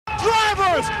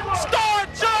engines! Start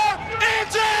your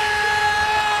engine!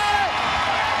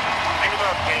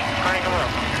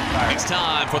 It's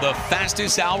time for the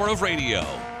fastest hour of radio,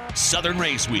 Southern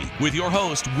Race Week, with your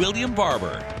host, William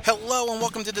Barber. Hello and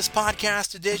welcome to this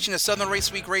podcast edition of Southern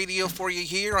Race Week Radio for you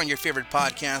here on your favorite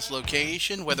podcast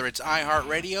location, whether it's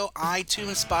iHeartRadio,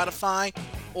 iTunes, Spotify,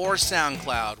 or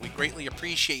SoundCloud. We greatly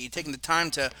appreciate you taking the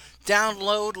time to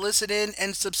download, listen in,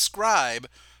 and subscribe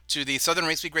to the Southern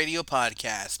Race Week Radio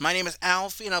podcast. My name is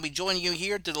Alfie, and I'll be joining you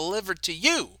here to deliver to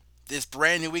you this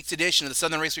brand new week's edition of the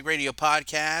Southern Race Week Radio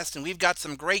podcast, and we've got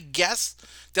some great guests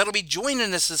that'll be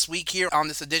joining us this week here on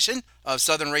this edition of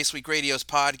Southern Race Week Radio's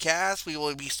podcast. We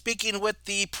will be speaking with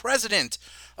the president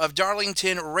of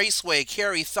Darlington Raceway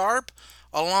Kerry Tharp,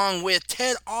 along with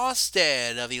Ted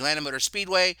Austad of the Atlanta Motor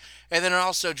Speedway, and then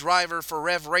also driver for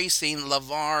Rev Racing,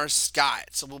 Lavar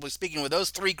Scott. So we'll be speaking with those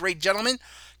three great gentlemen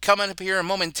coming up here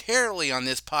momentarily on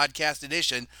this podcast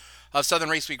edition of Southern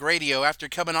Race Week Radio after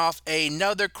coming off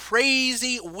another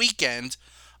crazy weekend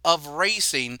of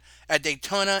racing at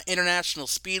Daytona International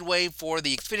Speedway for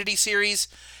the Xfinity Series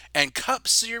and Cup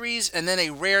Series, and then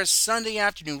a rare Sunday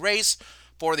afternoon race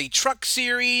for the Truck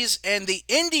Series and the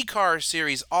IndyCar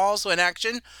Series, also in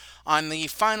action on the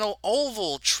final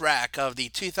oval track of the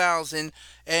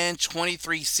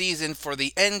 2023 season for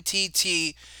the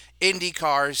NTT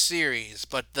IndyCar Series.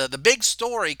 But the big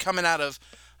story coming out of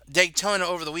Daytona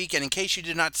over the weekend, in case you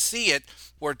did not see it,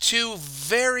 were two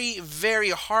very,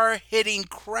 very hard-hitting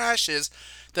crashes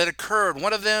that occurred.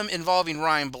 One of them involving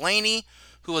Ryan Blaney,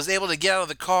 who was able to get out of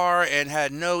the car and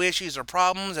had no issues or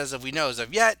problems, as of we know as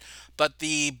of yet. But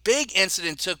the big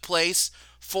incident took place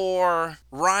for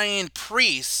Ryan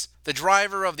Preece, the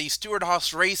driver of the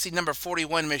Stewart-Haas Racing number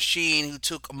 41 machine, who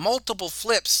took multiple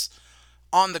flips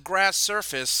on the grass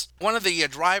surface. One of the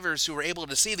drivers who were able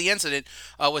to see the incident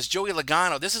was Joey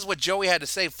Logano. This is what Joey had to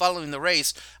say following the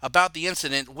race about the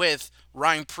incident with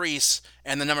Ryan Preece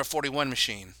and the number 41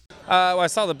 machine. Well, I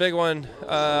saw the big one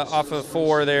off of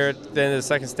 4 there at the end of the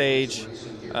second stage,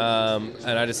 and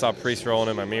I just saw Preece rolling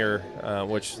in my mirror,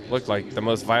 which looked like the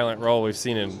most violent roll we've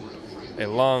seen in a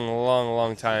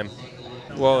long time.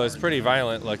 Well, it's pretty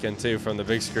violent looking, too, from the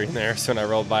big screen there, so when I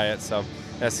rolled by it, so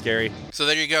that's scary. So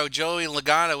there you go, Joey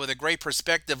Logano with a great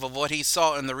perspective of what he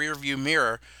saw in the rearview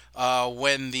mirror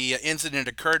when the incident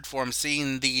occurred for him,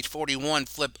 seeing the 41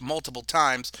 flip multiple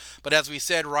times. But as we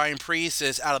said, Ryan Preece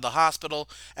is out of the hospital.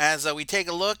 As we take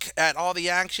a look at all the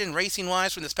action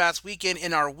racing-wise from this past weekend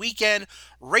in our weekend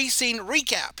racing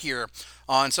recap here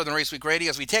on Southern Race Week Radio,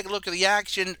 as we take a look at the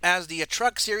action as the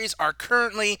Truck Series are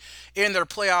currently in their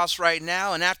playoffs right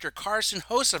now, and after Carson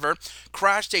Hocevar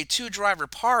crashed a 2-driver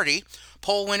party,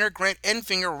 pole winner Grant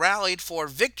Enfinger rallied for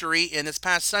victory in this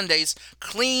past Sunday's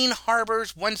Clean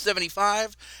Harbors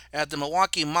 175 at the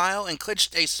Milwaukee Mile and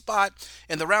clinched a spot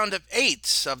in the round of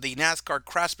 8 of the NASCAR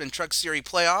Craftsman Truck Series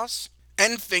playoffs.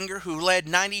 Enfinger, who led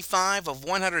 95 of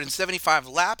 175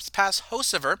 laps, passed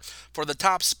Hocevar for the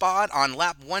top spot on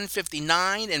lap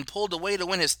 159 and pulled away to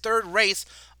win his 3rd race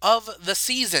of the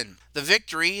season. The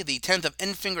victory, the 10th of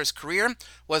Enfinger's career,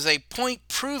 was a point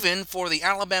proven for the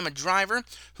Alabama driver,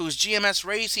 whose GMS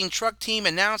Racing truck team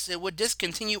announced it would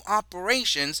discontinue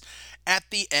operations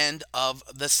at the end of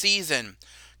the season.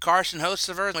 Carson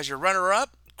Hocevar was your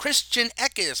runner-up. Christian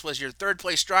Eckes was your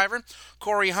 3rd-place driver,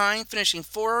 Corey Hine finishing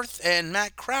 4th, and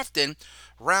Matt Crafton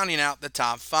rounding out the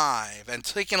top 5. And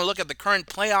taking a look at the current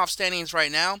playoff standings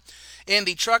right now, in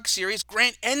the Truck Series,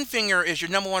 Grant Enfinger is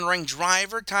your number 1 ranked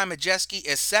driver, Ty Majeski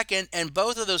is 2nd, and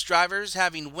both of those drivers,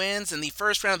 having wins in the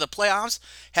first round of the playoffs,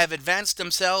 have advanced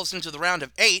themselves into the round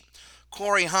of 8.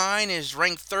 Corey Hine is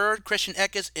ranked 3rd, Christian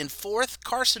Eckes in 4th,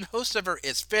 Carson Hocevar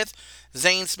is 5th,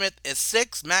 Zane Smith is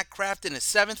 6th, Matt Crafton is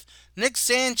 7th, Nick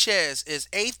Sanchez is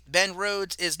 8th, Ben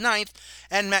Rhodes is 9th,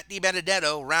 and Matt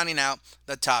DiBenedetto rounding out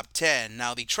the top 10.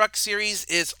 Now, the Truck Series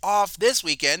is off this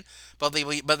weekend, but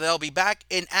they'll be back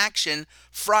in action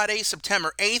Friday,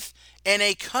 September 8th, in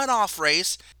a cutoff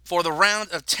race for the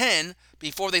round of 10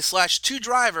 before they slash 2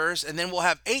 drivers, and then we'll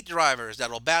have 8 drivers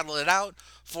that will battle it out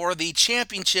for the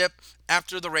championship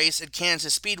after the race at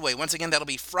Kansas Speedway. Once again, that'll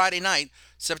be Friday night,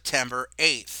 September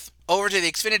 8th. Over to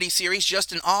the Xfinity Series,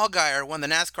 Justin Allgaier won the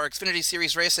NASCAR Xfinity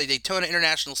Series race at Daytona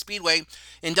International Speedway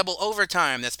in double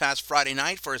overtime this past Friday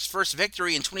night for his first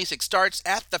victory in 26 starts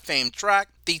at the famed track.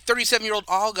 The 37-year-old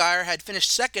Allgaier had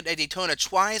finished 2nd at Daytona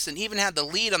twice and even had the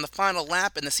lead on the final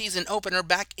lap in the season opener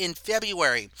back in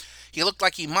February. He looked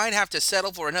like he might have to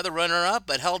settle for another runner-up,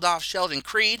 but held off Sheldon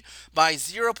Creed by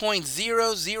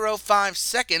 0.005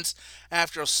 seconds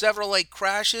after several late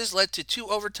crashes led to 2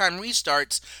 overtime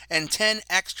restarts and 10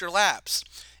 extra laps.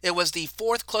 It was the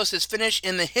fourth closest finish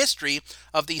in the history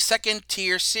of the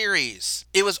second-tier series.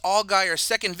 It was Allgaier's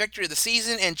second victory of the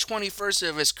season and 21st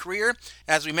of his career.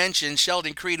 As we mentioned,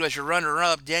 Sheldon Creed was your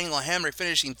runner-up, Daniel Hemrick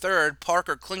finishing third,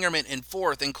 Parker Klingerman in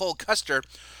fourth, and Cole Custer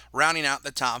rounding out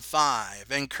the top five.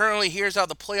 And currently, here's how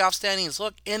the playoff standings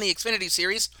look in the Xfinity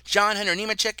Series. John Henry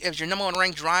Nemechek is your number one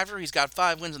ranked driver. He's got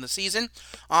 5 wins in the season.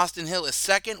 Austin Hill is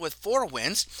second with 4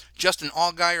 wins. Justin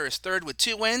Allgaier is third with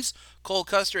 2 wins. Cole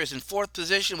Custer is in fourth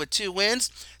position with 2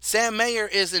 wins. Sam Mayer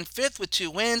is in fifth with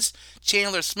 2 wins.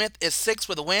 Chandler Smith is sixth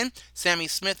with a win. Sammy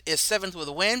Smith is seventh with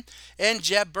a win. And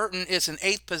Jeb Burton is in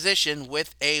eighth position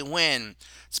with a win.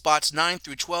 Spots 9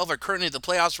 through 12 are currently in the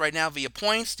playoffs right now via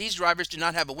points. These drivers do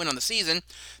not have a win on the season.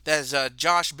 That is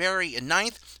Josh Berry in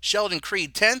 9th, Sheldon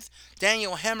Creed 10th,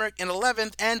 Daniel Hemrick in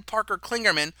 11th, and Parker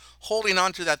Klingerman holding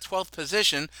on to that 12th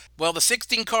position. Well, the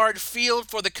 16-card field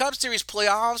for the Cup Series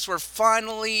playoffs were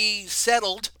finally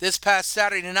settled this past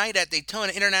Saturday night at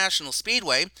Daytona International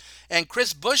Speedway. And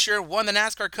Chris Buescher won the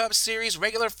NASCAR Cup Series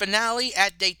regular finale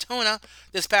at Daytona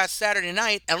this past Saturday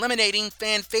night, eliminating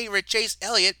fan favorite Chase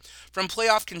Elliott from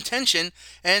playoff contention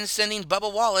and sending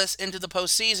Bubba Wallace into the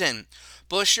postseason.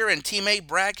 Buescher and teammate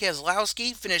Brad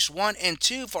Keselowski finished 1 and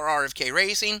 2 for RFK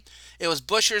Racing. It was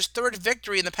Buescher's third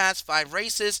victory in the past 5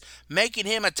 races, making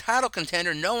him a title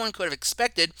contender no one could have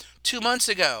expected 2 months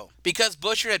ago. Because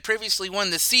Buescher had previously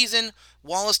won this season,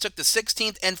 Wallace took the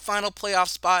 16th and final playoff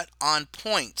spot on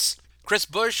points. Chris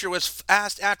Buescher was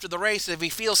asked after the race if he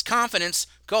feels confidence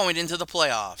going into the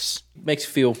playoffs. Makes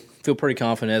you feel pretty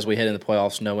confident as we head into the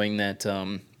playoffs, knowing that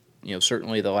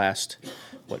certainly the last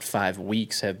 5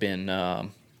 weeks have been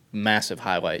massive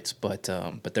highlights, but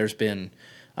there's been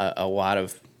a lot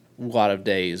of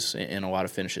days and a lot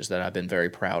of finishes that I've been very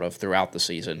proud of throughout the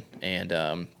season,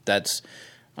 and that's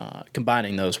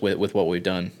combining those with what we've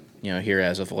done here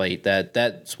as of late.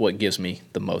 That's what gives me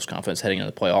the most confidence heading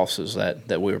into the playoffs, is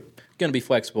that we're going to be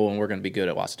flexible and we're going to be good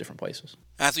at lots of different places.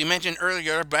 As we mentioned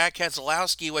earlier, Brad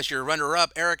Keselowski was your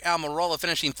runner-up, Eric Almirola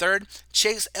finishing third,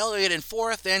 Chase Elliott in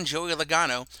fourth, and Joey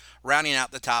Logano rounding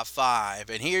out the top 5.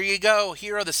 And here you go.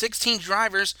 Here are the 16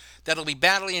 drivers that'll be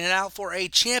battling it out for a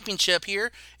championship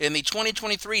here in the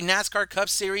 2023 NASCAR Cup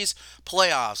Series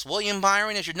playoffs. William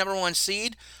Byron is your number 1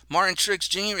 seed. Martin Truex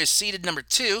Jr. is seeded number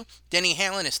 2. Denny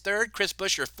Hamlin is 3rd. Chris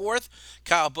Buescher 4th.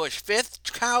 Kyle Busch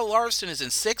 5th. Kyle Larson is in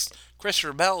 6th.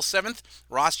 Christopher Bell 7th.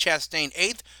 Ross Chastain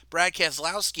 8th. Brad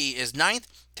Keselowski is 9th.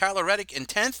 Tyler Reddick in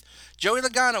 10th. Joey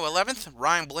Logano 11th.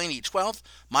 Ryan Blaney 12th.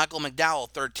 Michael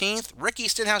McDowell 13th. Ricky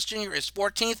Stenhouse Jr. is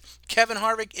 14th. Kevin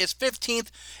Harvick is 15th.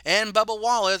 And Bubba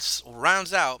Wallace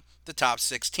rounds out the top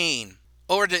 16.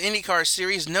 Over to IndyCar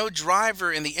Series, no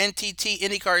driver in the NTT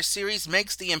IndyCar Series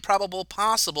makes the improbable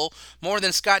possible more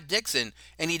than Scott Dixon,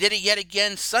 and he did it yet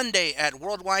again Sunday at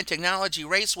Worldwide Technology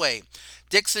Raceway.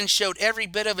 Dixon showed every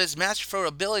bit of his masterful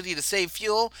ability to save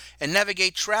fuel and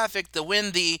navigate traffic to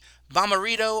win the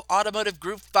Bomarito Automotive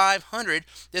Group 500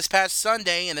 this past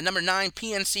Sunday in the number 9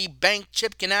 PNC Bank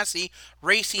Chip Ganassi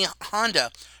Racing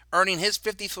Honda, earning his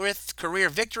 55th career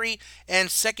victory and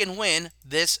second win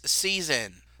this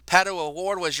season. Pato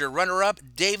Award was your runner-up,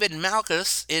 David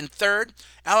Malkus in 3rd,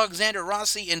 Alexander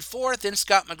Rossi in 4th, and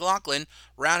Scott McLaughlin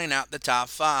rounding out the top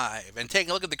 5. And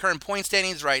taking a look at the current point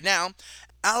standings right now,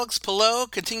 Alex Palou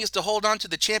continues to hold on to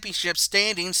the championship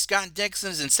standings. Scott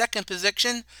Dixon is in 2nd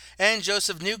position, and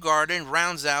Joseph Newgarden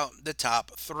rounds out the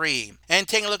top 3. And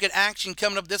taking a look at action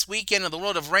coming up this weekend in the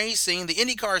world of racing, the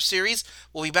IndyCar Series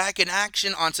will be back in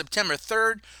action on September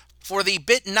 3rd for the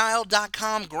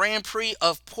BitNile.com Grand Prix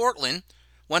of Portland.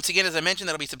 Once again, as I mentioned,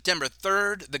 that'll be September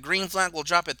 3rd. The green flag will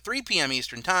drop at 3 p.m.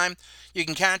 Eastern Time. You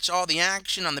can catch all the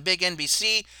action on the big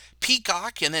NBC,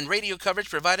 Peacock, and then radio coverage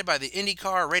provided by the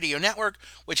IndyCar Radio Network,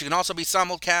 which can also be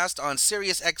simulcast on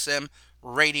SiriusXM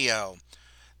Radio.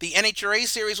 The NHRA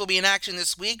Series will be in action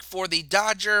this week for the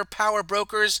Dodger Power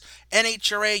Brokers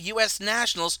NHRA U.S.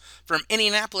 Nationals from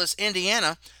Indianapolis,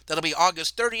 Indiana. That'll be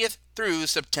August 30th through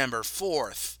September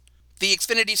 4th. The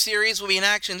Xfinity Series will be in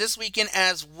action this weekend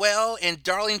as well in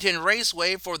Darlington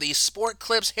Raceway for the Sport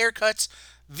Clips Haircuts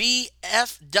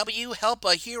VFW Help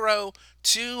a Hero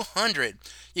 200.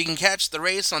 You can catch the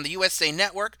race on the USA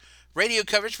Network. Radio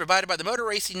coverage provided by the Motor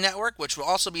Racing Network, which will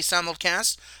also be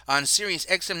simulcast on Sirius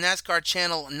XM NASCAR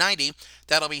Channel 90.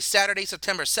 That'll be Saturday,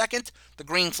 September 2nd. The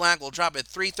green flag will drop at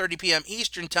 3:30 p.m.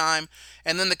 Eastern Time.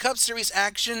 And then the Cup Series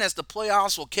action as the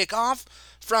playoffs will kick off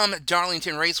from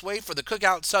Darlington Raceway for the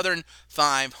Cookout Southern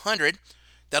 500.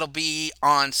 That'll be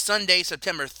on Sunday,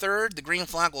 September 3rd. The green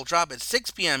flag will drop at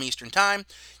 6 p.m. Eastern Time.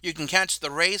 You can catch the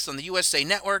race on the USA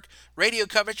Network. Radio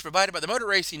coverage provided by the Motor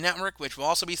Racing Network, which will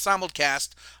also be simulcast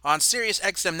on Sirius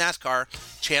XM NASCAR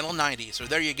Channel 90. So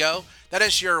there you go. That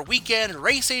is your weekend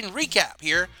racing recap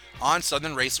here on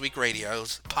Southern Race Week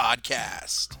Radio's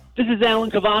podcast. This is Alan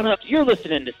Cavanagh. You're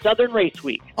listening to Southern Race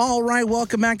Week. All right,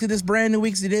 welcome back to this brand new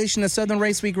week's edition of Southern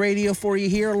Race Week Radio for you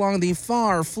here along the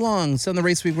far-flung Southern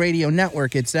Race Week Radio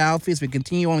network itself as we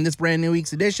continue on this brand new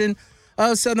week's edition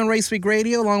of Southern Race Week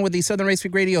Radio along with the Southern Race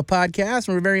Week Radio podcast.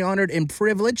 And we're very honored and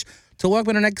privileged to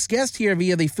welcome our next guest here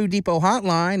via the Food Depot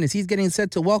hotline as he's getting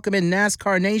set to welcome in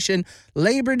NASCAR Nation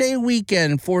Labor Day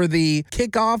weekend for the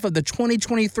kickoff of the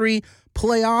 2023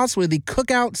 playoffs with the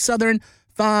Cookout Southern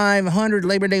 500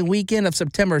 Labor Day weekend of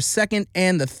September 2nd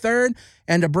and the 3rd.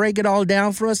 And to break it all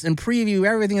down for us and preview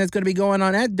everything that's going to be going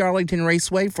on at Darlington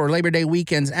Raceway for Labor Day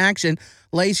weekend's action,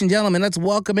 ladies and gentlemen, let's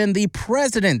welcome in the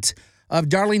president of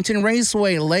Darlington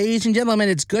Raceway. Ladies and gentlemen,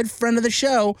 it's good friend of the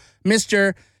show,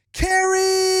 Mr. Kerry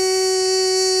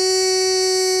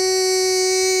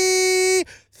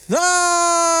Tharp.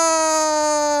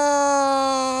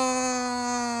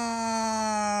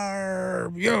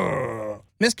 Yeah.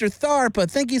 Mr. Tharp,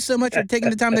 thank you so much for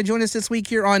taking the time to join us this week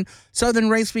here on Southern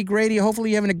Race Week Radio. Hopefully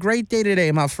you're having a great day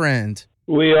today, my friend.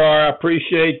 We are. I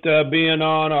appreciate being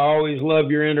on. I always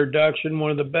love your introduction. One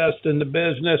of the best in the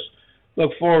business.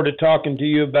 Look forward to talking to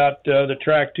you about the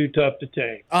track Too Tough to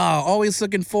Tame. Always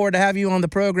looking forward to have you on the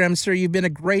program, sir. You've been a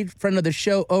great friend of the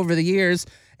show over the years.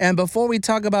 And before we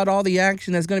talk about all the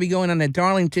action that's going to be going on at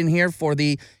Darlington here for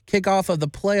the kickoff of the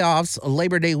playoffs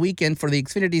Labor Day weekend for the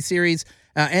Xfinity Series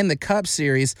and the Cup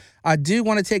Series, I do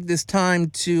want to take this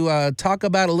time to talk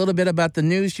about a little bit about the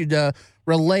news you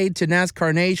relayed to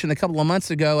NASCAR Nation a couple of months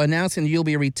ago, announcing you'll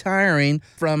be retiring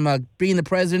from being the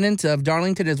president of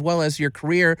Darlington as well as your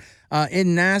career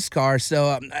in NASCAR.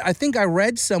 So I think I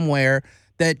read somewhere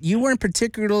that you weren't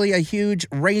particularly a huge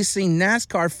racing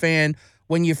NASCAR fan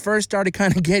when you first started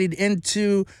kind of getting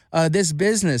into this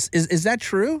business. Is that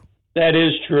true? That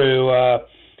is true.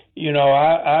 You know,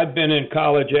 I've been in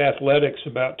college athletics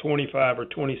about 25 or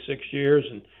 26 years,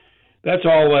 and that's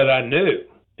all that I knew.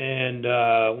 And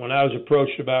when I was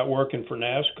approached about working for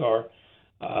NASCAR,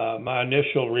 my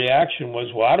initial reaction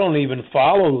was, well, I don't even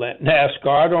follow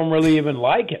NASCAR. I don't really even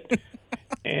like it.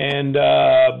 And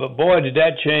but boy, did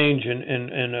that change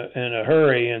in a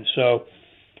hurry. And so,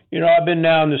 you know, I've been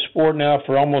now in the sport now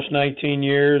for almost 19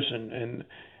 years, and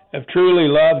have truly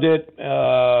loved it.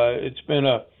 It's been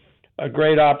a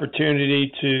great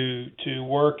opportunity to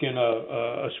work in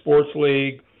a sports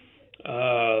league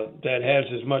that has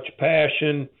as much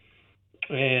passion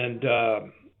and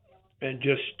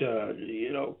just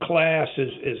you know, class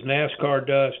as NASCAR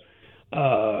does.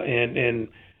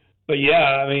 But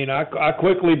yeah, I mean, I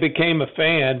quickly became a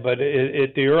fan, but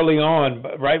at the early on,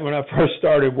 right when I first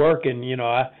started working, you know,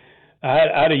 I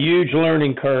had a huge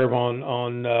learning curve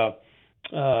on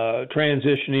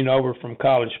transitioning over from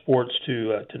college sports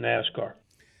to NASCAR.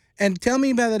 And tell me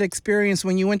about that experience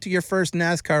when you went to your first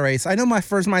NASCAR race. I know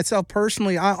myself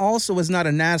personally, I also was not a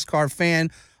NASCAR fan.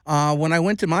 When I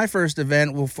went to my first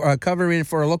event, covering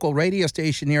for a local radio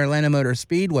station near Atlanta Motor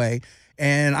Speedway,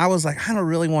 and I was like, I don't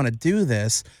really want to do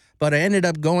this. But I ended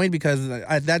up going because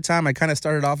at that time I kind of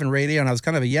started off in radio, and I was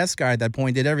kind of a yes guy at that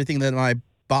point, did everything that my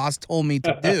boss told me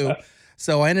to do.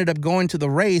 So I ended up going to the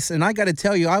race, and I got to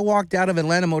tell you, I walked out of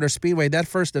Atlanta Motor Speedway, that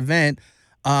first event,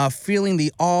 feeling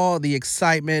the awe, the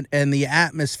excitement, and the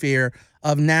atmosphere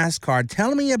of NASCAR.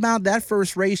 Tell me about that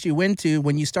first race you went to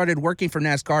when you started working for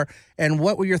NASCAR, and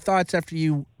what were your thoughts after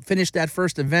you finished that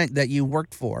first event that you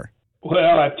worked for?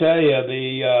 Well, I tell you,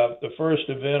 the first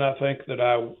event I think that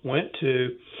I went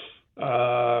to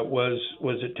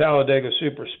was at Talladega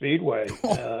Super Speedway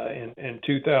in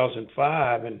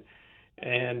 2005, and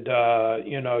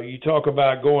you know, you talk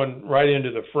about going right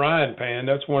into the frying pan.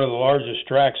 That's one of the largest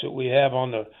tracks that we have on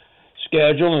the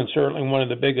schedule, and certainly one of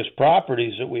the biggest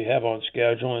properties that we have on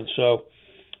schedule. And so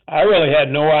I really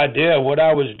had no idea what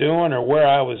I was doing or where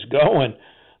I was going,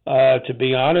 to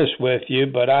be honest with you.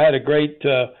 But I had a great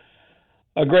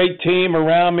team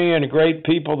around me and great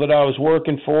people that I was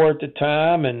working for at the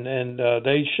time, and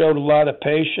they showed a lot of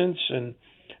patience, and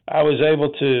I was able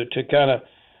to kind of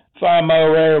find my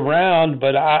way around.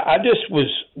 But I just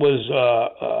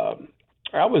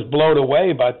I was blown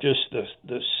away by just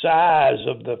the size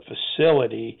of the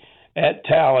facility at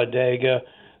Talladega,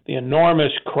 the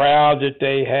enormous crowd that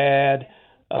they had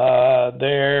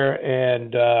there,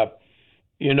 and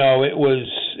you know, it was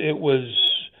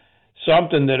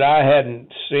something that I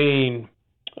hadn't seen,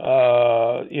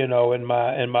 you know, in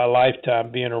my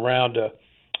lifetime, being around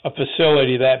a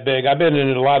facility that big. I've been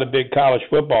in a lot of big college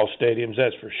football stadiums,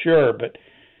 that's for sure, but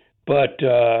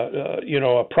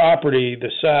a property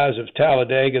the size of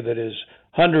Talladega that is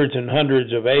hundreds and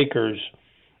hundreds of acres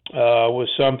was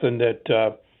something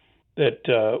that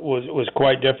was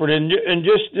quite different, and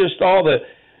just all the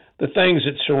things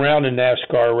that surround a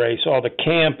NASCAR race, all the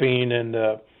camping and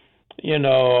the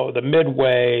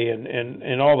midway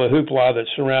and all the hoopla that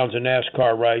surrounds a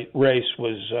NASCAR race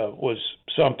was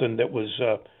something that was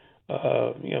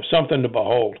something to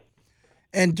behold.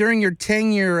 And during your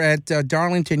tenure at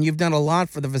Darlington, you've done a lot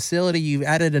for the facility. You've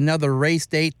added another race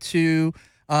date to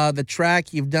the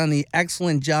track. You've done the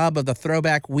excellent job of the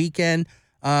throwback weekend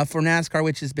for NASCAR,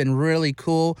 which has been really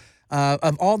cool.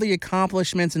 Of all the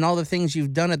accomplishments and all the things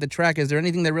you've done at the track, is there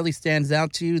anything that really stands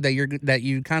out to you that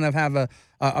you kind of have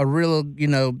a real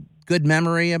good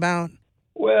memory about?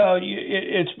 Well,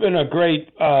 it's been a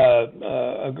great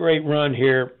run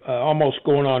here, almost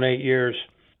going on 8 years.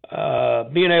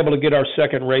 Being able to get our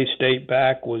second race date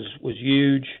back was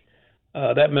huge.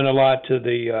 That meant a lot to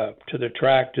the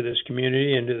track, to this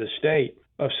community, and to the state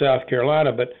of South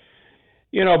Carolina. But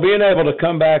being able to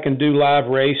come back and do live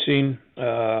racing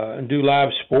and do live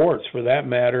sports, for that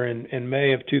matter, in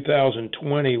May of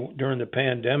 2020 during the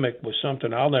pandemic was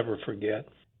something I'll never forget.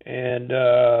 And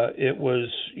it was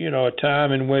a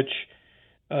time in which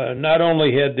not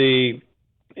only had the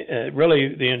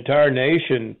entire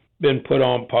nation been put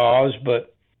on pause,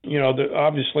 but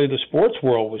obviously the sports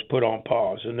world was put on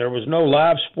pause, and there was no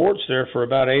live sports there for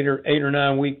about 8 or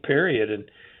 9 week period,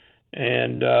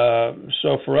 and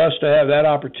so for us to have that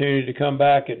opportunity to come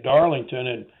back at Darlington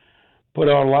and put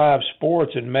on live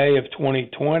sports in May of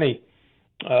 2020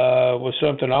 was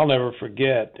something I'll never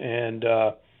forget. And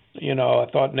I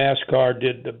thought NASCAR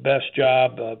did the best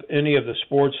job of any of the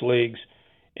sports leagues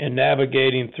in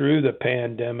navigating through the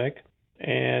pandemic.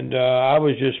 And I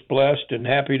was just blessed and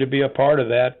happy to be a part of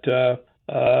that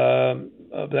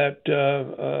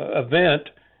event,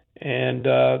 and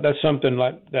that's something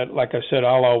like I said,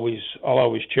 I'll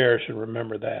always cherish and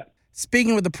remember that.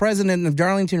 Speaking with the president of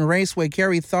Darlington Raceway,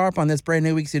 Kerry Tharp, on this brand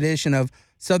new week's edition of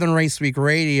Southern Race Week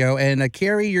Radio. And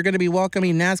Kerry, you're going to be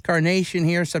welcoming NASCAR Nation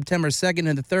here September 2nd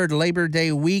and the 3rd, Labor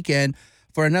Day weekend,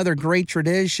 for another great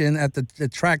tradition at the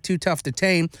track Too Tough to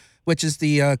Tame, which is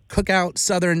the Cookout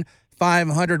Southern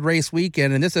 500 race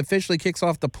weekend, and this officially kicks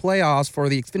off the playoffs for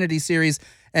the Xfinity Series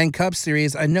and Cup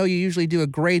Series. I know you usually do a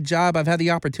great job. I've had the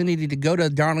opportunity to go to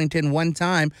Darlington one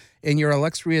time in your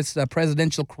illustrious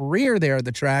presidential career there at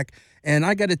the track, and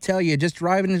I got to tell you, just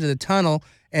driving into the tunnel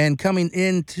and coming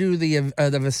into the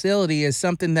facility is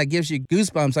something that gives you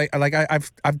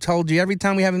goosebumps. I've told you every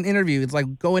time we have an interview, it's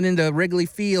like going into Wrigley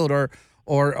Field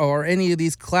or any of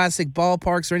these classic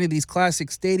ballparks or any of these classic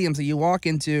stadiums that you walk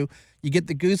into. You get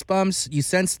the goosebumps. You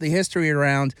sense the history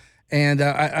around, and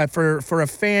for a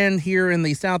fan here in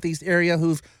the southeast area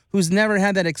who's never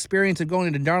had that experience of going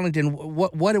into Darlington,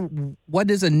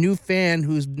 what is a new fan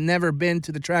who's never been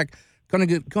to the track going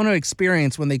to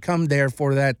experience when they come there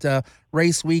for that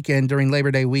race weekend during Labor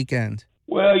Day weekend?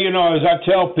 Well, as I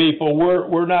tell people,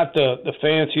 we're not the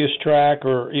fanciest track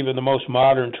or even the most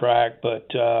modern track, but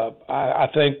I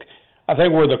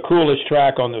think we're the coolest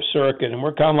track on the circuit, and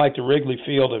we're kind of like the Wrigley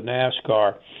Field of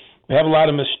NASCAR. We have a lot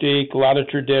of mystique, a lot of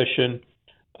tradition,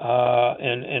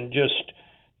 and just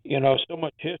so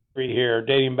much history here,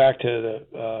 dating back to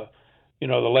the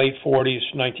late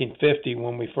 40s, 1950,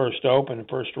 when we first opened and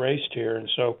first raced here. And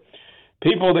so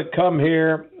people that come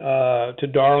here to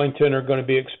Darlington are going to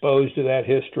be exposed to that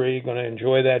history, going to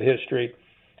enjoy that history.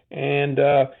 And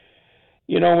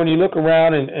when you look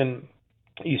around and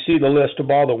you see the list of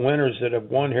all the winners that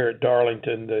have won here at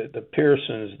Darlington, the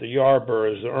Pearsons, the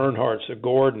Yarboroughs, the Earnhardts, the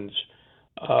Gordons.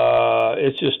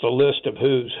 It's just a list of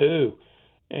who's who.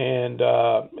 And,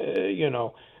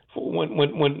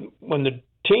 when the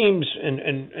teams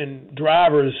and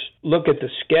drivers look at the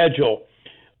schedule,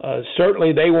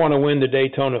 certainly they want to win the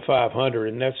Daytona 500,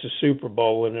 and that's the Super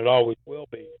Bowl, and it always will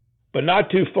be. But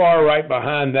not too far right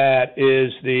behind that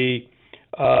is the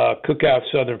Cookout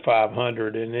Southern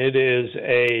 500, and it is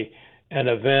an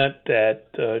event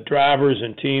that drivers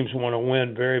and teams want to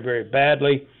win very, very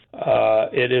badly.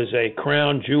 It is a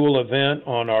crown jewel event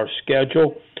on our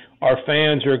schedule. Our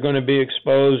fans are going to be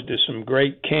exposed to some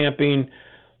great camping,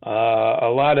 a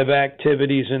lot of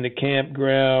activities in the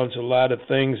campgrounds, a lot of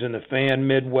things in the fan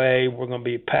midway. We're going to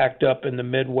be packed up in the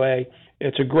midway.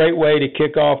 It's a great way to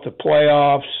kick off the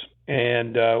playoffs,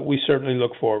 and we certainly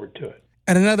look forward to it.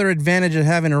 And another advantage of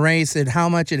having a race is how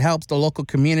much it helps the local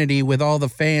community with all the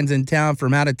fans in town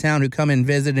from out of town who come and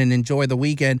visit and enjoy the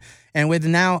weekend. And with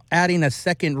now adding a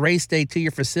second race day to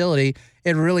your facility,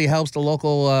 it really helps the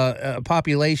local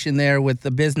population there with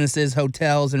the businesses,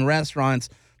 hotels, and restaurants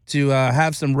to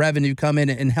have some revenue come in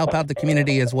and help out the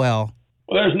community as well.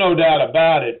 Well, there's no doubt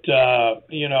about it.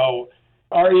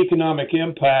 Our economic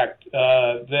impact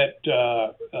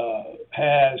that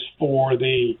has for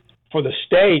the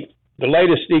state. The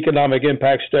latest economic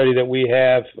impact study that we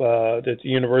have that the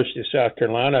University of South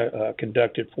Carolina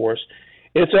conducted for us,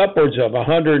 it's upwards of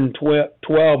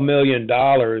 $112 million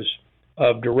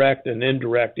of direct and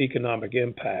indirect economic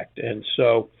impact. And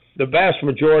so the vast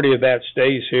majority of that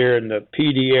stays here in the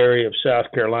PD area of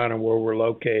South Carolina where we're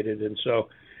located. And so,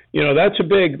 that's a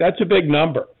big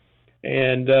number.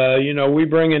 And, we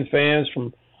bring in fans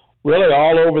from really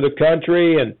all over the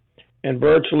country and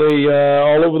virtually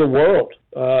all over the world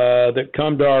that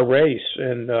come to our race.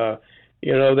 And,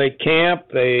 they camp,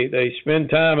 they spend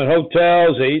time in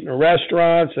hotels, they eat in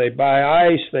restaurants, they buy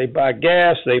ice, they buy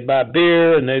gas, they buy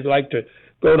beer, and they like to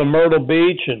go to Myrtle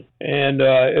Beach. And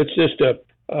it's just a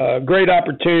great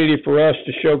opportunity for us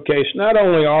to showcase not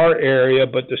only our area,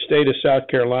 but the state of South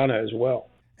Carolina as well.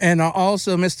 And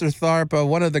also, Mr. Tharp,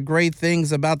 one of the great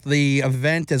things about the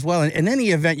event as well, and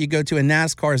any event you go to in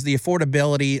NASCAR, is the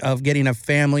affordability of getting a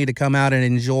family to come out and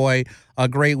enjoy a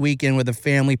great weekend with a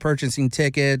family, purchasing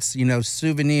tickets,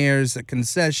 souvenirs,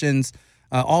 concessions,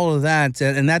 all of that.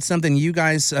 And that's something you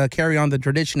guys carry on the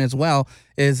tradition as well,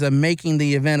 is making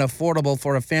the event affordable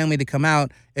for a family to come out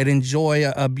and enjoy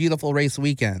a beautiful race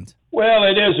weekend. Well,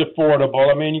 it is affordable.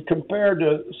 I mean, compared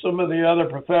to some of the other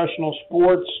professional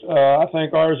sports, I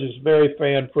think ours is very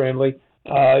fan-friendly.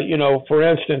 For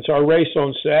instance, our race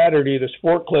on Saturday, the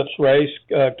Sport Clips race,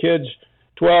 kids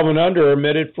 12 and under are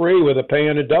admitted free with a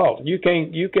paying adult. You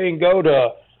can't go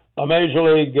to a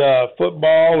Major League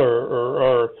football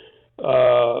or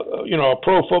a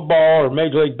pro football or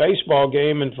Major League Baseball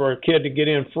game and for a kid to get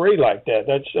in free like that.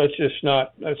 That's just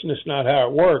not how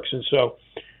it works. And so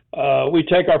we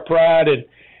take our pride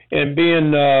in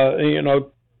being,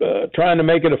 trying to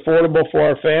make it affordable for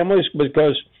our families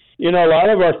because, a lot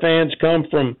of our fans come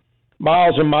from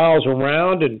miles and miles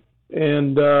around and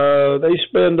they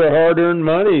spend their hard-earned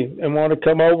money and want to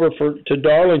come over to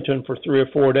Darlington for 3 or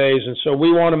 4 days. And so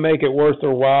we want to make it worth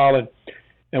their while and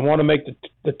want to make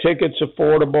the tickets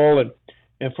affordable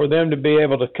and for them to be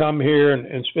able to come here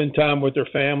and spend time with their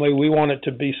family. We want it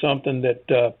to be something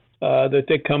that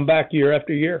they come back year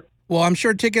after year. Well, I'm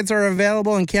sure tickets are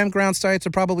available and campground sites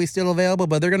are probably still available,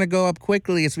 but they're going to go up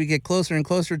quickly as we get closer and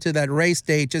closer to that race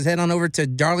date. Just head on over to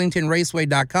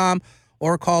darlingtonraceway.com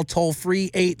or call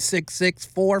toll-free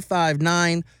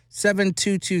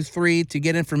 866-459-7223 to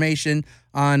get information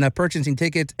on purchasing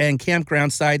tickets and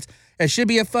campground sites. It should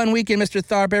be a fun weekend, Mr.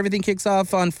 Tharp. Everything kicks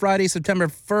off on Friday, September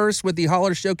 1st with the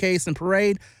Hauler Showcase and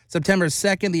Parade. September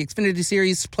 2nd, the Xfinity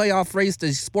Series playoff race,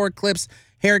 the Sport Clips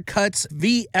Haircuts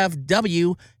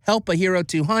VFW Help a Hero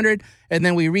 200. And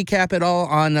then we recap it all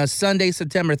on Sunday,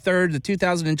 September 3rd, the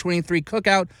 2023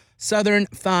 Cookout Southern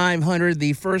 500,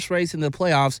 the first race in the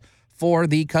playoffs for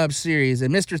the Cubs Series.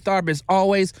 And Mr. Tharp, as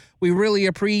always, we really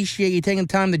appreciate you taking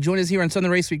time to join us here on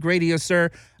Southern Race Week Radio,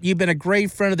 sir. You've been a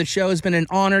great friend of the show. It's been an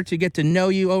honor to get to know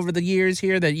you over the years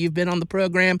here that you've been on the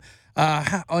program.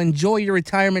 Enjoy your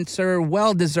retirement, sir.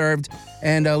 Well deserved.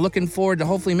 And looking forward to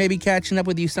hopefully maybe catching up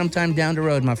with you sometime down the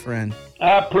road, my friend.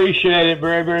 I appreciate it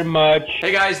very, very much.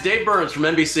 Hey guys, Dave Burns from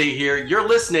NBC here. You're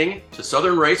listening to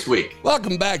Southern Race Week.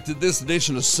 Welcome back to this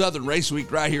edition of Southern Race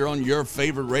Week right here on your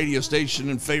favorite radio station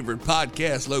and favorite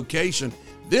podcast location.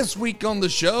 This week on the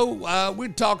show, we're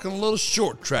talking a little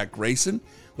short track racing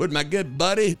with my good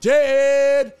buddy,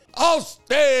 Ted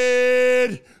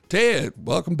Austad. Ted,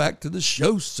 welcome back to the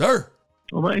show, sir.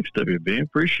 Well, thanks, WB.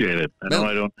 Appreciate it. I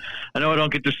know I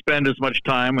don't get to spend as much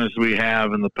time as we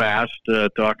have in the past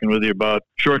talking with you about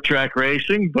short track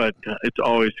racing, but it's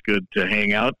always good to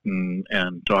hang out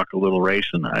and talk a little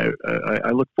racing. I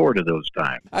look forward to those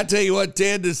times. I tell you what,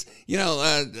 Ted,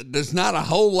 there's not a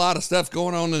whole lot of stuff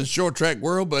going on in the short track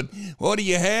world, but what do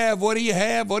you have? What do you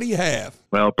have? What do you have?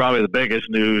 Well, probably the biggest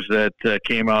news that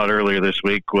came out earlier this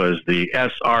week was the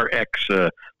SRX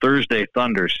Thursday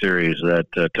Thunder Series that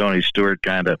Tony Stewart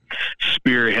kind of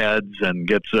spearheads and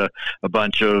gets a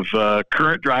bunch of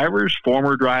current drivers,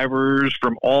 former drivers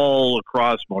from all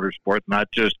across motorsport,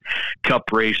 not just Cup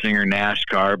racing or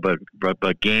NASCAR, but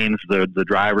gains the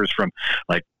drivers from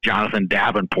like Jonathan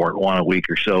Davenport won a week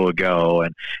or so ago,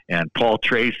 and Paul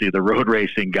Tracy, the road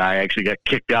racing guy, actually got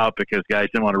kicked out because guys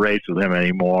didn't want to race with him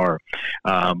anymore.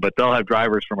 But they'll have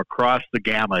drivers from across the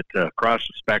gamut, across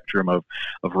the spectrum of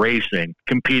racing,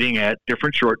 competing at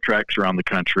different short tracks around the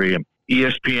country. And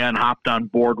ESPN hopped on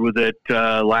board with it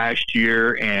last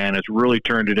year, and it's really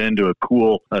turned it into a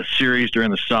cool series during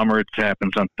the summer. It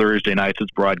happens on Thursday nights.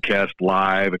 It's broadcast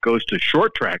live. It goes to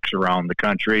short tracks around the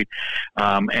country.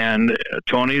 And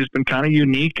Tony has been kind of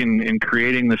unique in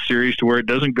creating the series to where it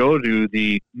doesn't go to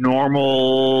the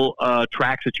normal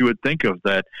tracks that you would think of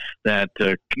that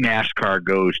NASCAR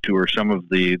goes to, or some of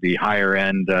the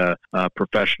higher-end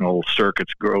professional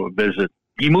circuits visit.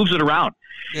 He moves it around.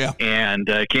 Yeah. And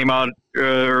it came out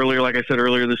earlier, like I said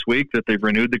earlier this week, that they've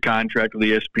renewed the contract with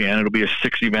ESPN. It'll be a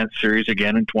 6-event series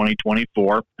again in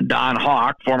 2024. Don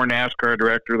Hawk, former NASCAR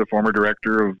director, the former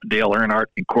director of Dale Earnhardt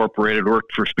Incorporated,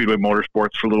 worked for Speedway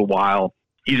Motorsports for a little while.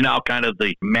 He's now kind of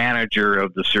the manager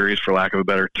of the series, for lack of a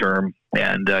better term.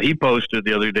 And he posted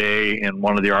the other day in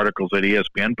one of the articles that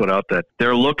ESPN put out that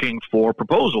they're looking for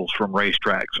proposals from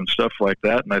racetracks and stuff like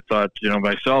that. And I thought,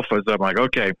 myself, I'm like,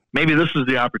 okay, maybe this is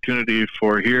the opportunity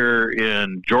for here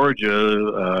in Georgia,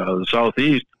 the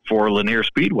Southeast, for Lanier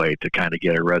Speedway to kind of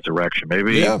get a resurrection.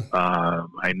 Maybe. Yeah.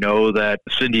 I know that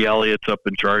Cindy Elliott's up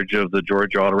in charge of the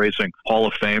Georgia Auto Racing Hall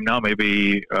of Fame now.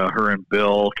 Maybe her and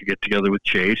Bill could get together with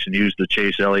Chase and use the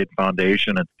Chase Elliott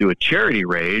Foundation and do a charity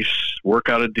race, work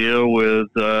out a deal with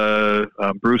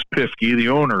Bruce Pifke, the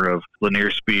owner of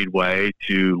Lanier Speedway,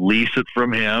 to lease it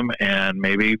from him, and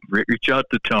maybe reach out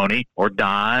to Tony or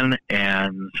Don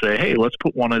and say, hey, let's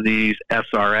put one of these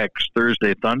SRX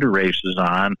Thursday Thunder races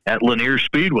on at Lanier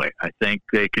Speedway. I think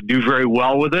they could do very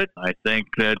well with it. I think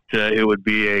that it would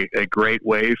be a great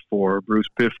way for Bruce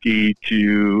Pifke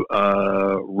to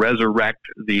resurrect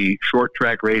the short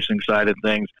track racing side of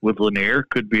things with Lanier.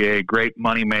 Could be a great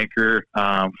moneymaker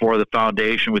for the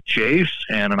foundation with Chase,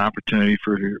 and an opportunity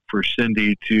for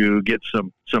Cindy to get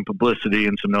some publicity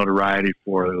and some notoriety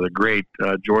for the great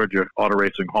Georgia Auto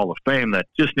Racing Hall of Fame that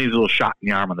just needs a little shot in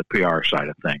the arm on the PR side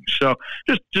of things. So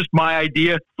just my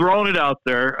idea, throwing it out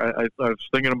there. I was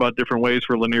thinking about different ways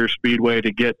for Lanier Speedway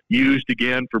to get used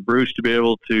again, for Bruce to be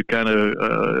able to kind of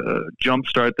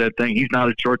jumpstart that thing. He's not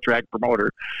a short track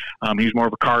promoter. He's more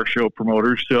of a car show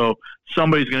promoter. So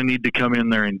somebody's going to need to come in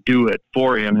there and do it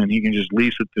for him, and he can just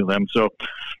lease it to them. So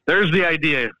there's the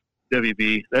idea,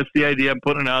 WB. That's the idea. I'm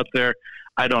putting it out there.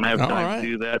 I don't have time to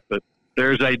do that, but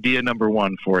there's idea number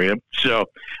one for you. So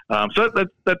that's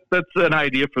an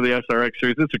idea for the SRX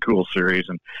series. It's a cool series,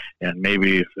 and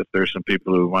maybe if there's some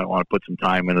people who might want to put some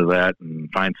time into that and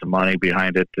find some money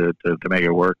behind it to make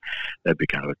it work, that'd be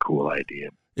kind of a cool idea.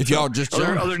 If y'all just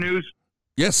other news.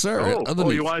 Yes, sir.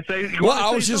 You want to say?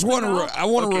 I was just want to. I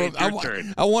want to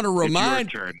remind.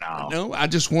 It's your turn now. No, I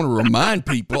just want to remind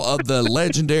people of the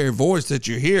legendary voice that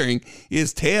you're hearing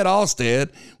is Ted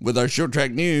Austad with our short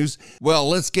track news. Well,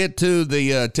 let's get to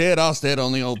the Ted Austad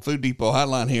on the old Food Depot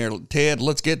hotline here. Ted,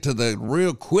 let's get to the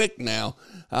real quick now.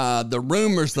 The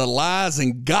rumors, the lies,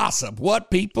 and gossip.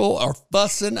 What people are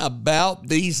fussing about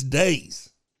these days.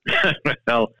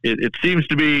 Well, it seems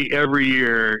to be every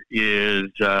year is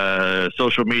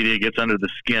social media gets under the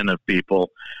skin of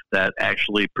people that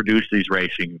actually produce these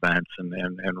racing events and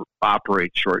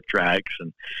operate short tracks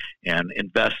and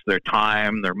invest their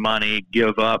time, their money,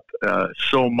 give up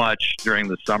so much during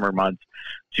the summer months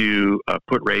to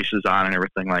put races on and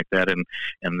everything like that, and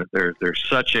there's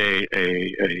such a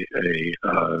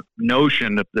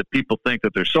notion that people think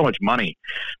that there's so much money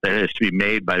that has to be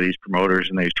made by these promoters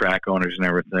and these track owners and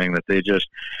everything that they just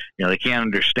they can't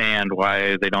understand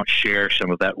why they don't share some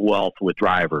of that wealth with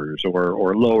drivers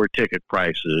or lower ticket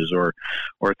prices or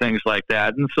things like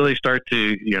that, and so they start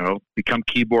to become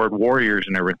keyboard warriors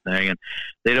and everything, and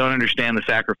they don't understand the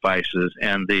sacrifices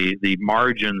and the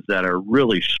margins that are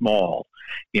really small.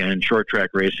 In short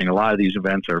track racing, a lot of these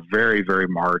events are very, very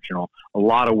marginal. A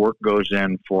lot of work goes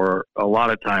in for a lot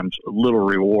of times little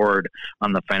reward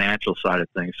on the financial side of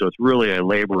things. So it's really a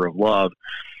labor of love.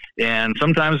 And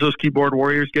sometimes those keyboard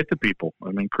warriors get to people.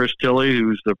 I mean, Chris Tilley,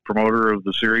 who's the promoter of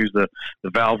the series, the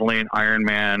Valvoline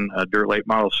Ironman Dirt Late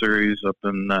Model Series up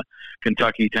in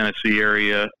Kentucky, Tennessee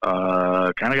area,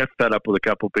 kind of got fed up with a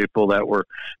couple people that were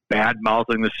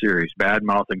bad-mouthing the series,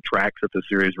 bad-mouthing tracks that the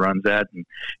series runs at,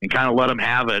 and kind of let them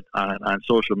have it on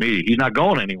social media. He's not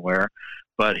going anywhere,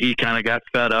 but he kind of got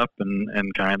fed up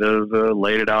and kind of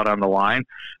laid it out on the line.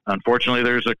 Unfortunately,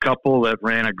 there's a couple that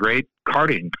ran a great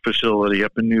karting facility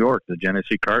up in New York, the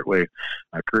Genesee Kartway.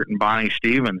 Kurt and Bonnie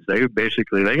Stevens, they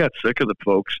got sick of the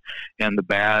folks and the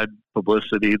bad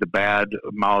publicity, the bad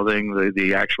mouthing,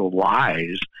 the actual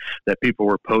lies that people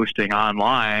were posting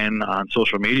online on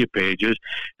social media pages.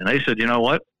 And they said, you know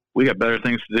what? we got better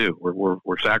things to do.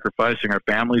 We're sacrificing our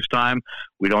family's time.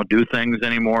 We don't do things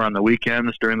anymore on the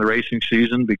weekends during the racing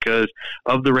season because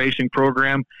of the racing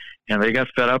program. And they got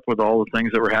fed up with all the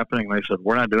things that were happening. They said,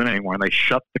 we're not doing it anymore. And they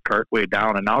shut the cartway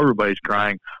down. And now everybody's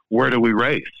crying, where do we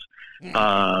race?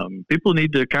 People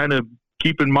need to kind of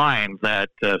keep in mind that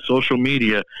social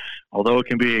media, although it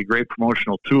can be a great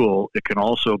promotional tool, it can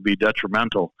also be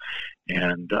detrimental.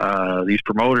 And these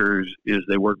promoters,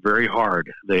 they work very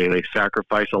hard. They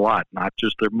sacrifice a lot, not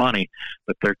just their money,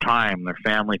 but their time, their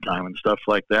family time and stuff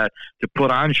like that to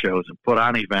put on shows and put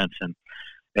on events. And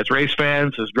as race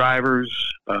fans, as drivers,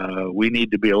 we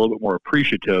need to be a little bit more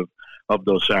appreciative of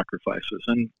those sacrifices.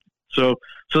 And so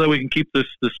that we can keep the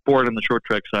sport and the short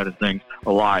track side of things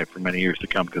alive for many years to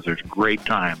come, because there's great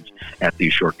times at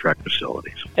these short track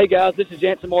facilities. Hey guys, this is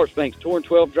Jansen Marchbanks, Tour and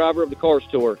 12 driver of the Cars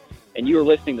Tour, and you are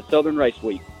listening to Southern Race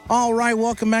Week. All right,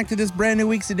 welcome back to this brand new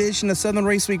week's edition of Southern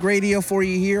Race Week Radio for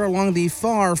you here along the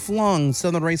far-flung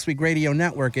Southern Race Week Radio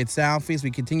Network at Southeast.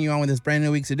 We continue on with this brand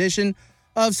new week's edition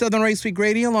of Southern Race Week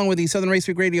Radio along with the Southern Race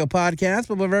Week Radio podcast.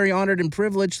 But we're very honored and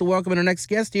privileged to welcome our next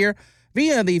guest here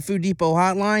via the Food Depot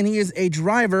hotline. He is a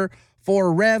driver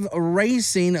for Rev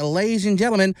Racing. Ladies and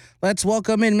gentlemen, let's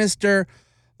welcome in Mr.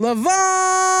 Lavar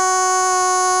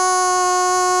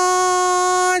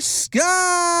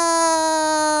Scott.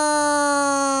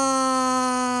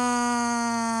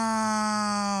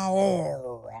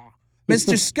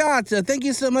 Mr. Scott, thank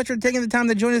you so much for taking the time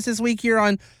to join us this week here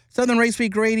on Southern Race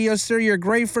Week Radio. Sir, you're a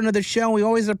great friend of the show. We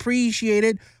always appreciate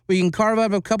it. We can carve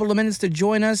out a couple of minutes to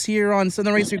join us here on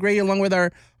Southern Race Week Radio along with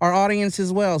our audience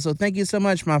as well. So thank you so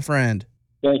much, my friend.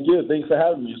 Thank you. Thanks for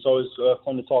having me. It's always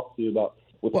fun to talk to you about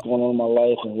what's going on in my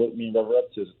life and what me and Rev are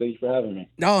up to. So thank you for having me.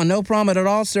 Oh, no problem at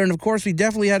all, sir. And, of course, we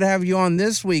definitely had to have you on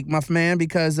this week, my man,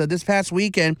 because this past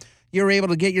weekend you were able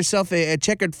to get yourself a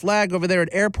checkered flag over there at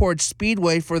Airport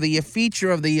Speedway for the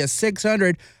feature of the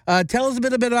 600. Tell us a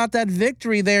bit about that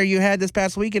victory there you had this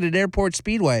past weekend at Airport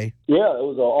Speedway. Yeah, it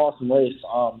was an awesome race.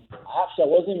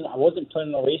 Actually, I wasn't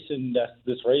planning on racing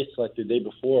this race like the day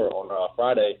before on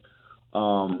Friday.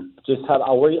 I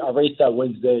raced that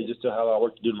Wednesday just to have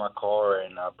work to do in my car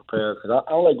and prepare, because I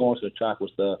don't like going to the track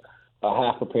with a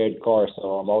half-prepared car, so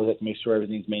I always have to make sure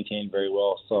everything's maintained very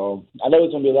well. So I know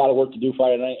it's going to be a lot of work to do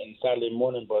Friday night and Saturday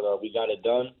morning, but we got it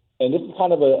done. And this is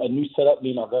kind of a new setup me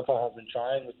and my grandpa have been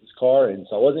trying with this car, and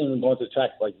so I wasn't even going to the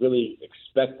track like really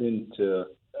expecting to,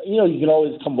 you can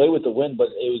always come away with the win,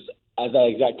 but it was at that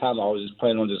exact time I was just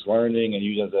planning on just learning and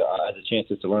using it as a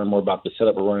chance to learn more about the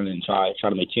setup we're running and try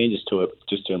to make changes to it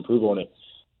just to improve on it.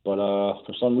 But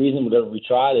for some reason, whenever we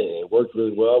tried it, it worked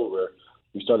really well.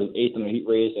 We started 8th in the heat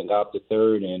race and got up to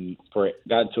 3rd and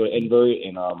got to an invert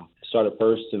and started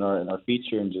first in our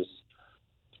feature and just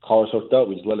car was hooked up.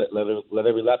 We just let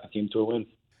every lap that came to a win.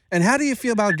 And how do you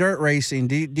feel about dirt racing?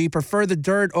 Do you prefer the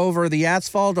dirt over the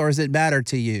asphalt, or does it matter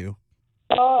to you?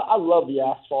 I love the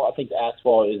asphalt. I think the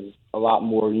asphalt is a lot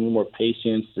more. You need more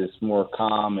patience. It's more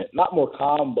calm. Not more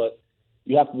calm, but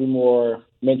you have to be more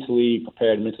mentally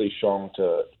prepared, mentally strong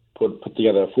to put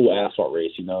together a full asphalt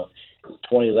race.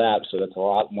 20 laps, so that's a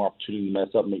lot more opportunity to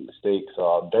mess up, make mistakes.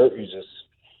 Dirt, you just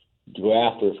go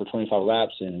after it for 25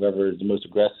 laps, and whoever is the most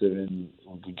aggressive and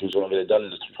who's going to get it done in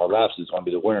the 25 laps is going to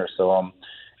be the winner. So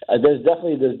there's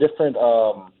different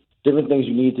things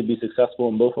you need to be successful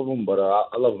in both of them, but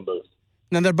I love them both.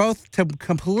 Now, they're both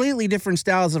completely different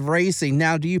styles of racing.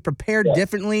 Now, do you prepare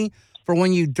differently for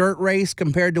when you dirt race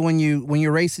compared to when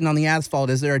you're racing on the asphalt?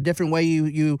 Is there a different way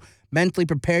you mentally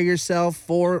prepare yourself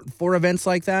for events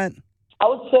like that? I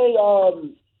would say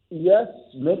yes.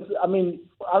 I mean,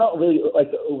 I don't really like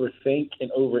to overthink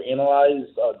and overanalyze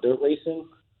dirt racing.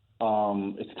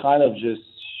 It's kind of just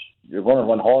you're going to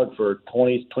run hard for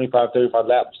 20, 25, 35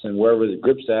 laps, and wherever the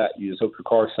grip's at, you just hope your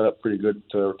car's set up pretty good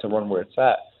to run where it's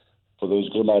at for those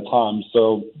good amount of time.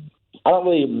 So I don't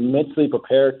really mentally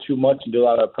prepare too much and do a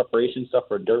lot of preparation stuff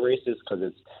for dirt races because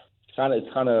it's kind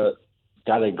of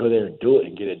got to go there and do it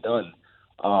and get it done.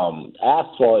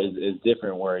 Asphalt is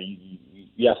different, where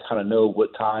you have to kind of know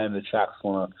what time the track's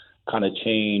going to kind of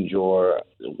change, or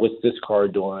what's this car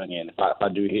doing, and if I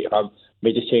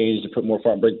make this change to put more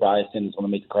front brake bias in, it's going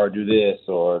to make the car do this,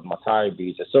 or my tire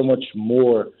beads. There's so much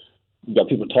more. You got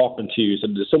people talking to you, so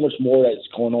there's so much more that's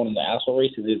going on in the asphalt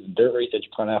race than in the dirt race that you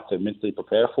kind of have to mentally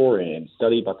prepare for and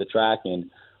study about the track and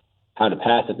how to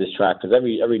pass at this track, because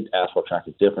every asphalt track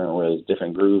is different, where there's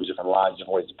different grooves, different lines,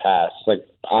 different ways to pass. It's like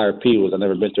IRP I've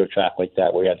never been to a track like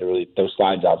that where you had to really throw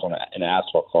slide jobs on an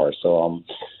asphalt car. So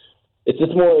it's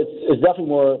definitely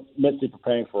more mentally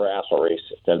preparing for an asphalt race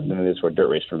than it is for a dirt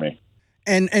race for me.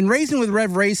 And racing with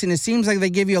Rev Racing, it seems like they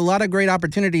give you a lot of great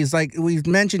opportunities. Like we've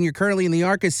mentioned, you're currently in the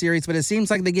ARCA series, but it seems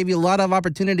like they give you a lot of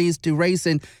opportunities to race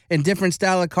in different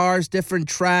style of cars, different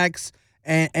tracks,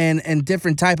 and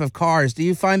different type of cars. Do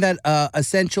you find that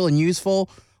essential and useful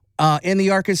in the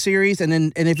ARCA series?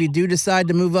 And if you do decide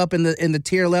to move up in the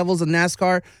tier levels of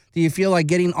NASCAR, do you feel like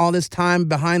getting all this time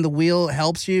behind the wheel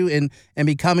helps you in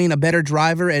becoming a better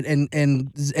driver and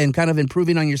kind of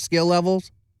improving on your skill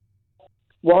levels?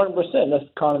 100%. That's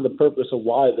kind of the purpose of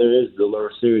why there is the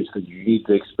lower series, because you need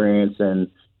the experience and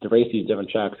to race these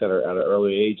different tracks at an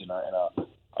early age and a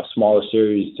smaller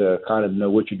series to kind of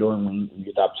know what you're doing when you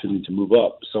get the opportunity to move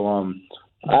up. So I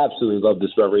absolutely love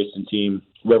this Rev Racing team,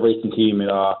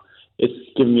 and it's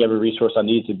given me every resource I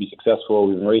need to be successful.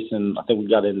 We've been racing. I think we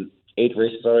got in 8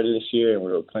 races already this year, and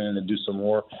we're planning to do some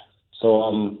more.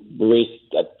 So we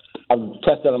raced. I've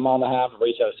tested a mile and a half. I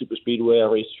raced at a super speedway. I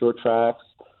raced short tracks.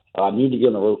 I need to get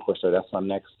on a road course there. That's my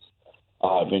next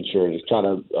venture, is trying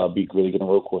to be really good on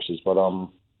road courses. But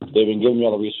they've been giving me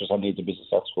all the resources I need to be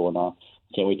successful, and I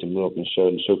can't wait to move up and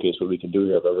showcase what we can do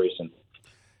here at Rev Racing.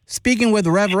 Speaking with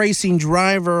Rev Racing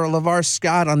driver Lavar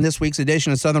Scott on this week's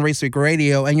edition of Southern Race Week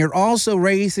Radio, and you're also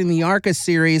racing the ARCA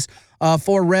series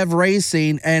for Rev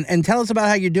Racing, and tell us about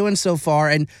how you're doing so far.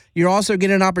 And you're also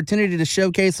getting an opportunity to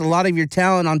showcase a lot of your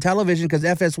talent on television, because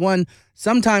FS1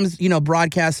 sometimes,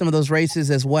 broadcasts some of those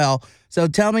races as well. So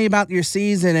tell me about your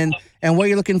season and what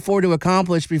you're looking forward to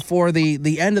accomplish before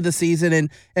the end of the season,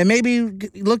 and maybe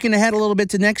looking ahead a little bit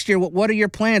to next year. What are your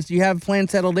plans? Do you have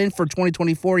plans settled in for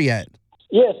 2024 yet?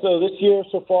 Yeah, so this year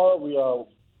so far we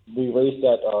raced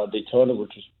at Daytona,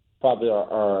 which is probably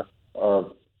our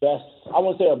best. I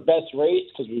wouldn't say our best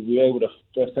race, because we were able to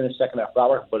finish second at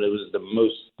Flower, but it was the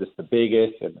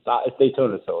biggest, and it's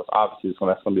Daytona, so it's obviously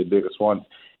that's going to be the biggest one.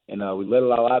 And we led a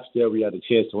lot of laps there. We had a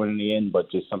chance to win in the end,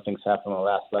 but just some things happened on the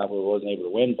last lap where we wasn't able to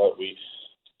win. But we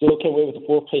still came away with the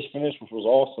 4th place finish, which was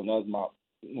awesome. That was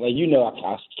I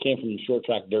came from short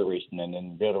track dirt racing, and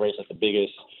then be able to race at the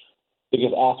biggest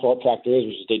asphalt track there is,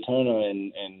 which is Daytona,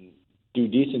 and do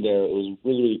decent there. It was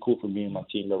really, really cool for me and my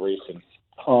team to racing.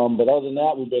 But other than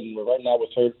that, right now we're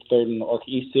third in the ARCA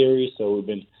East series, so we've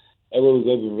been everywhere we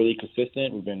go. We've been really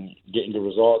consistent. We've been getting good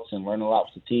results and learning a lot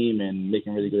with the team and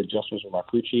making really good adjustments with my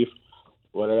crew chief,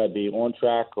 whether that be on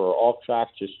track or off track.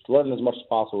 Just learning as much as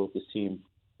possible with this team.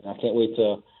 And I can't wait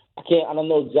to. I don't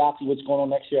know exactly what's going on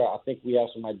next year. I think we have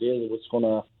some ideas of what's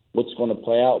going to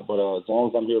play out. But as long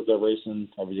as I'm here with Rev Racing,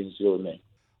 everything's good with me.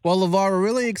 Well, Lavar, we're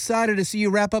really excited to see you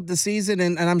wrap up the season,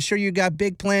 and I'm sure you got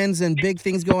big plans and big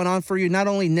things going on for you, not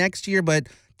only next year, but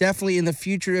definitely in the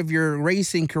future of your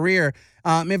racing career.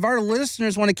 If our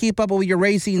listeners want to keep up with your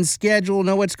racing schedule,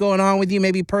 know what's going on with you,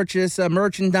 maybe purchase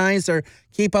merchandise or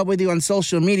keep up with you on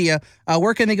social media,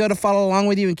 where can they go to follow along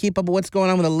with you and keep up with what's going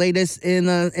on with the latest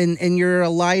in your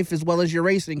life as well as your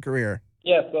racing career?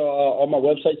 Yeah, so all my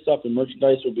website stuff and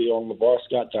merchandise will be on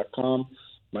lavarscott.com.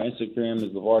 My Instagram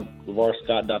is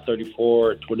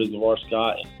LavarScott.34, Twitter is Lavar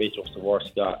Scott, and Facebook's Lavar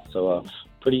Scott. So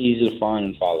pretty easy to find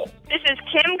and follow. This is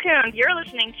Kim Coon. You're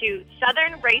listening to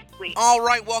Southern Race Week. All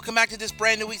right, welcome back to this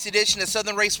brand new week's edition of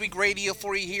Southern Race Week Radio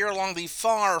for you here along the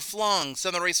far-flung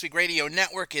Southern Race Week Radio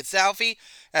Network. It's Alfie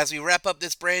as we wrap up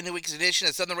this brand new week's edition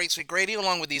of Southern Race Week Radio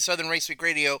along with the Southern Race Week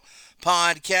Radio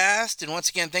podcast. And once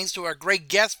again, thanks to our great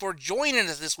guests for joining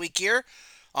us this week here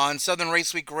on Southern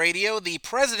Race Week Radio, the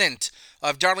president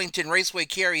of Darlington Raceway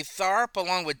Kerry Tharp,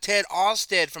 along with Ted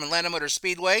Austad from Atlanta Motor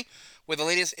Speedway, with the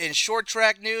latest in short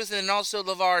track news, and then also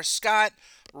Lavar Scott,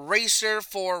 racer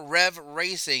for Rev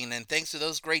Racing. And thanks to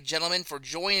those great gentlemen for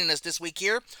joining us this week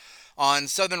here on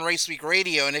Southern Race Week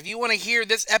Radio. And if you want to hear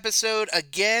this episode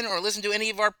again or listen to any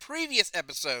of our previous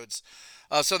episodes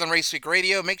of Southern Race Week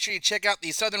Radio, make sure you check out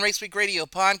the Southern Race Week Radio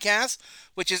podcast,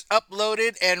 which is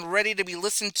uploaded and ready to be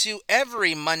listened to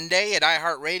every Monday at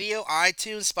iHeartRadio,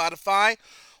 iTunes, Spotify,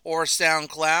 or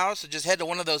SoundCloud. So just head to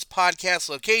one of those podcast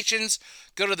locations,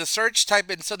 go to the search, type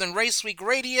in Southern Race Week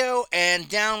Radio, and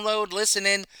download, listen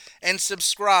in, and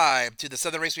subscribe to the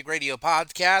Southern Race Week Radio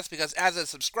podcast, because as a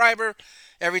subscriber,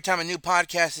 every time a new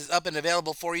podcast is up and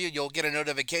available for you, you'll get a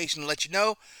notification to let you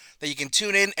know that you can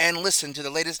tune in and listen to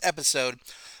the latest episode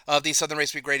of the Southern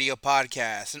Race Week Radio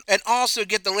podcast. And also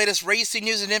get the latest racing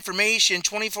news and information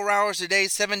 24 hours a day,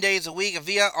 7 days a week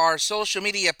via our social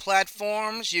media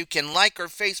platforms. You can like our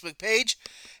Facebook page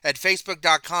at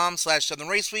facebook.com/Southern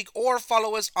Race Week, or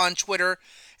follow us on Twitter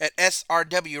at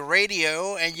SRW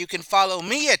Radio. And you can follow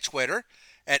me at Twitter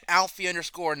at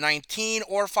Alfie_19,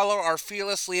 or follow our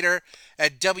fearless leader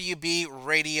at WB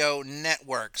Radio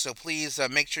Network. So please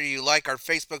make sure you like our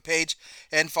Facebook page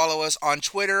and follow us on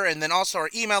Twitter. And then also our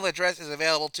email address is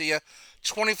available to you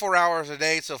 24 hours a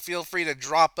day, so feel free to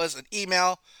drop us an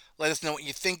email. Let us know what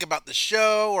you think about the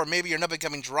show, or maybe you're an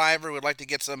up-and-coming driver who would like to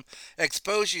get some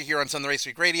exposure here on Southern Race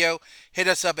Week Radio. Hit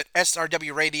us up at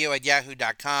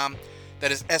srwradio@yahoo.com.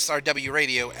 That is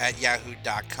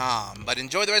srwradio@yahoo.com. But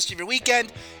enjoy the rest of your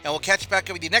weekend, and we'll catch back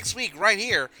up with you next week right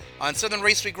here on Southern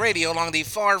Race Week Radio along the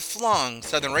far-flung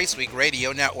Southern Race Week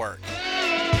Radio Network.